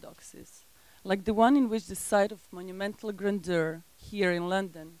paradoxes, like the one in which the site of monumental grandeur here in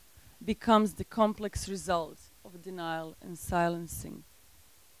London becomes the complex result of denial and silencing.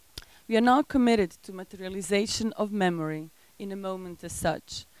 We are now committed to materialization of memory in a moment as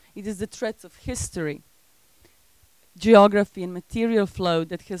such. It is the threats of history, geography and material flow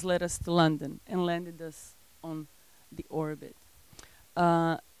that has led us to London and landed us on the orbit.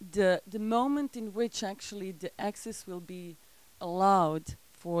 The moment in which actually the access will be allowed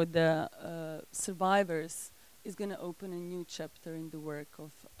for the survivors is going to open a new chapter in the work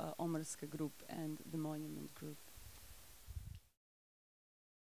of Omarska group and the monument group.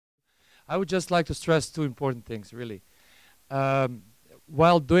 I would just like to stress two important things, really.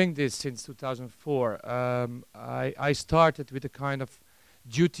 While doing this since 2004, I started with a kind of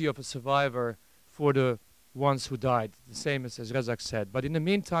duty of a survivor for the ones who died, the same as Rezak said. But in the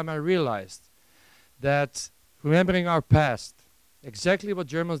meantime, I realized that remembering our past, exactly what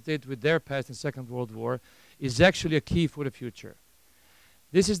Germans did with their past in Second World War, is actually a key for the future.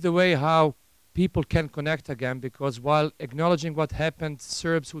 This is the way how people can connect again, because while acknowledging what happened,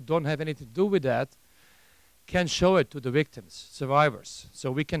 Serbs who don't have anything to do with that can show it to the victims, survivors. So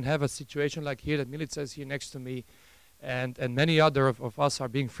we can have a situation like here that Milica is here next to me, and many other of us are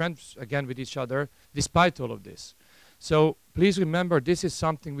being friends again with each other despite all of this. So please remember, this is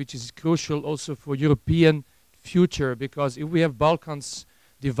something which is crucial also for European future, because if we have Balkans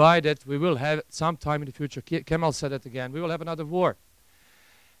divided, we will have sometime in the future, Kemal said it again, we will have another war.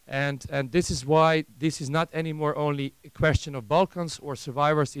 And this is why this is not anymore only a question of Balkans or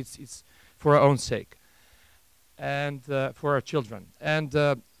survivors, it's for our own sake and for our children. And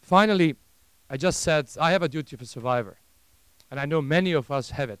finally, I just said I have a duty of a survivor. And I know many of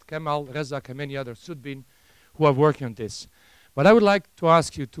us have it. Kemal, Rezak, and many others, Sudbin, who are working on this. But I would like to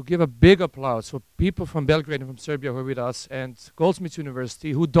ask you to give a big applause for people from Belgrade and from Serbia who are with us, and Goldsmiths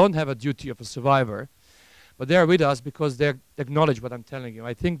University, who don't have a duty of a survivor, but they are with us because they acknowledge what I'm telling you.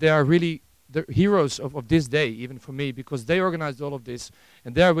 I think they are really the heroes of this day, even for me, because they organized all of this,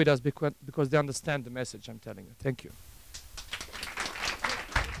 and they are with us because they understand the message I'm telling you. Thank you.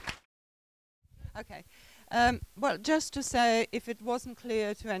 Okay. Well, just to say, if it wasn't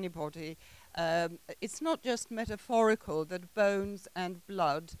clear to anybody, it's not just metaphorical that bones and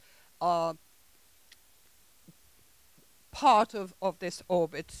blood are part of this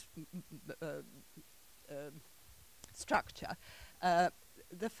orbit structure.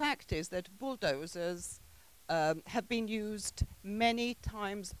 The fact is that bulldozers have been used many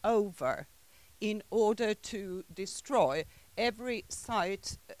times over in order to destroy every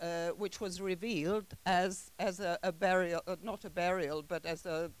site which was revealed as a burial, not a burial, but as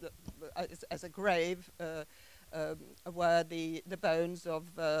a grave where the bones of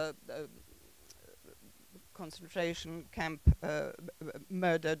concentration camp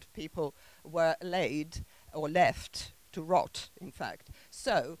murdered people were laid or left to rot, in fact.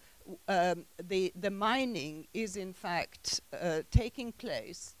 So the mining is in fact taking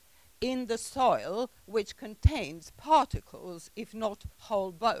place in the soil, which contains particles, if not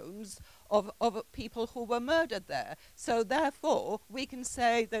whole bones, of people who were murdered there. So therefore, we can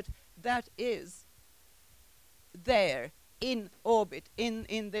say that that is there in orbit,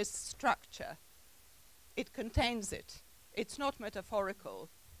 in this structure. It contains it. It's not metaphorical.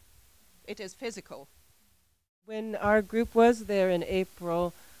 It is physical. When our group was there in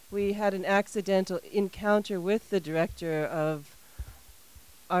April, we had an accidental encounter with the director of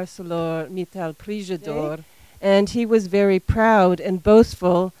ArcelorMittal Prijedor, and he was very proud and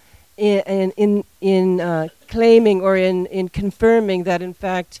boastful in claiming or in confirming that in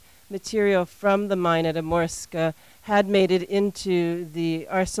fact material from the mine at Omarska had made it into the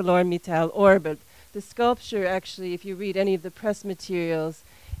ArcelorMittal orbit. The sculpture actually, if you read any of the press materials,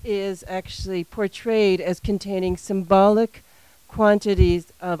 is actually portrayed as containing symbolic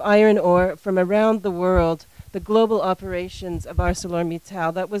quantities of iron ore from around the world, the global operations of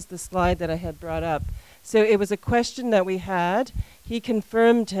ArcelorMittal. That was the slide that I had brought up. So it was a question that we had. He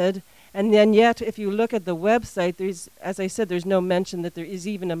confirmed it. And then yet, if you look at the website, there's, as I said, there's no mention that there is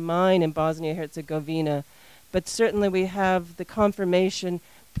even a mine in Bosnia-Herzegovina. But certainly we have the confirmation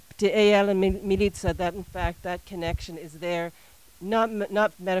to Eyal and Milica that in fact that connection is there, not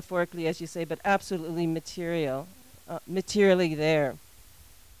metaphorically as you say, but absolutely materially there.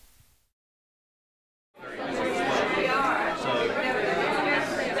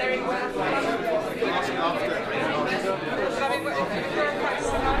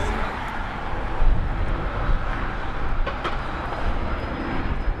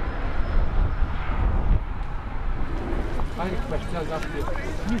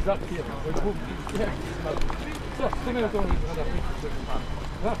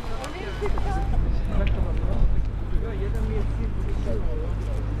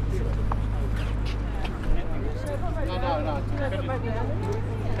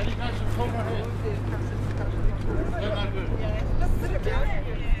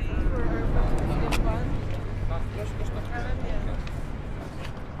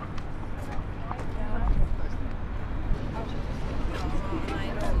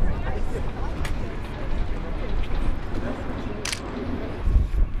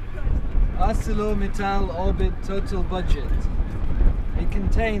 ArcelorMittal orbit total budget. It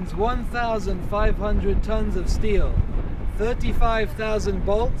contains 1,500 tons of steel, 35,000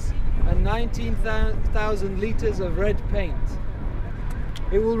 bolts, and 19,000 liters of red paint.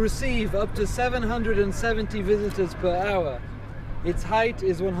 It will receive up to 770 visitors per hour. Its height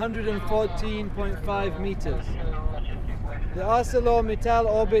is 114.5 meters. The ArcelorMittal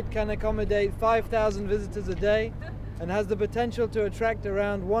orbit can accommodate 5,000 visitors a day and has the potential to attract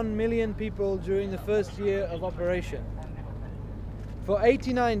around 1 million people during the first year of operation. For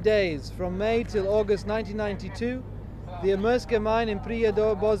 89 days, from May till August 1992, the Omarska mine in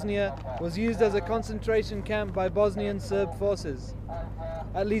Prijedor, Bosnia, was used as a concentration camp by Bosnian Serb forces.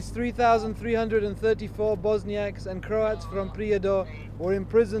 At least 3,334 Bosniaks and Croats from Prijedor were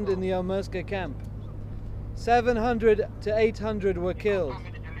imprisoned in the Omarska camp. 700 to 800 were killed.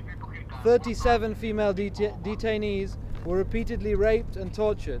 37 female detainees were repeatedly raped and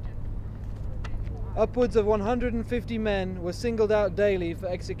tortured. Upwards of 150 men were singled out daily for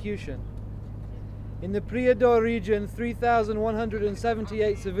execution. In the Prijedor region,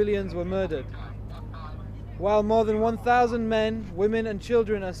 3,178 civilians were murdered, while more than 1,000 men, women and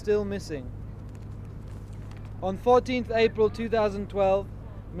children are still missing. On 14th April 2012,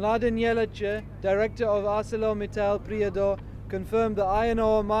 Mladen Jelic, director of ArcelorMittal Prijedor, confirmed the iron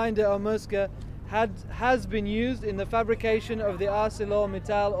ore mined at Omarska has been used in the fabrication of the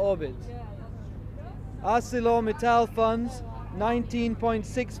ArcelorMittal orbit. ArcelorMittal funds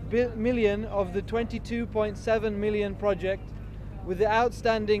 19.6 million of the 22.7 million project, with the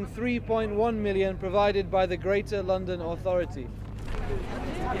outstanding 3.1 million provided by the Greater London Authority.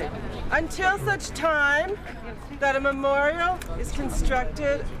 Until such time that a memorial is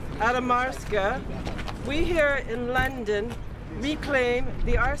constructed at Omarska, we here in London reclaim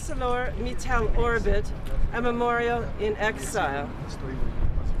the ArcelorMittal orbit, a memorial in exile.